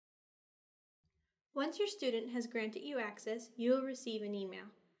Once your student has granted you access, you will receive an email.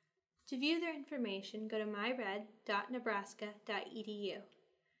 To view their information, go to myred.nebraska.edu.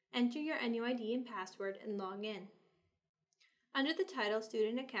 Enter your NUID and password and log in. Under the title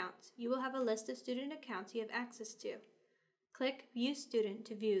Student Accounts, you will have a list of student accounts you have access to. Click View Student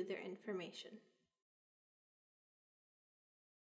to view their information.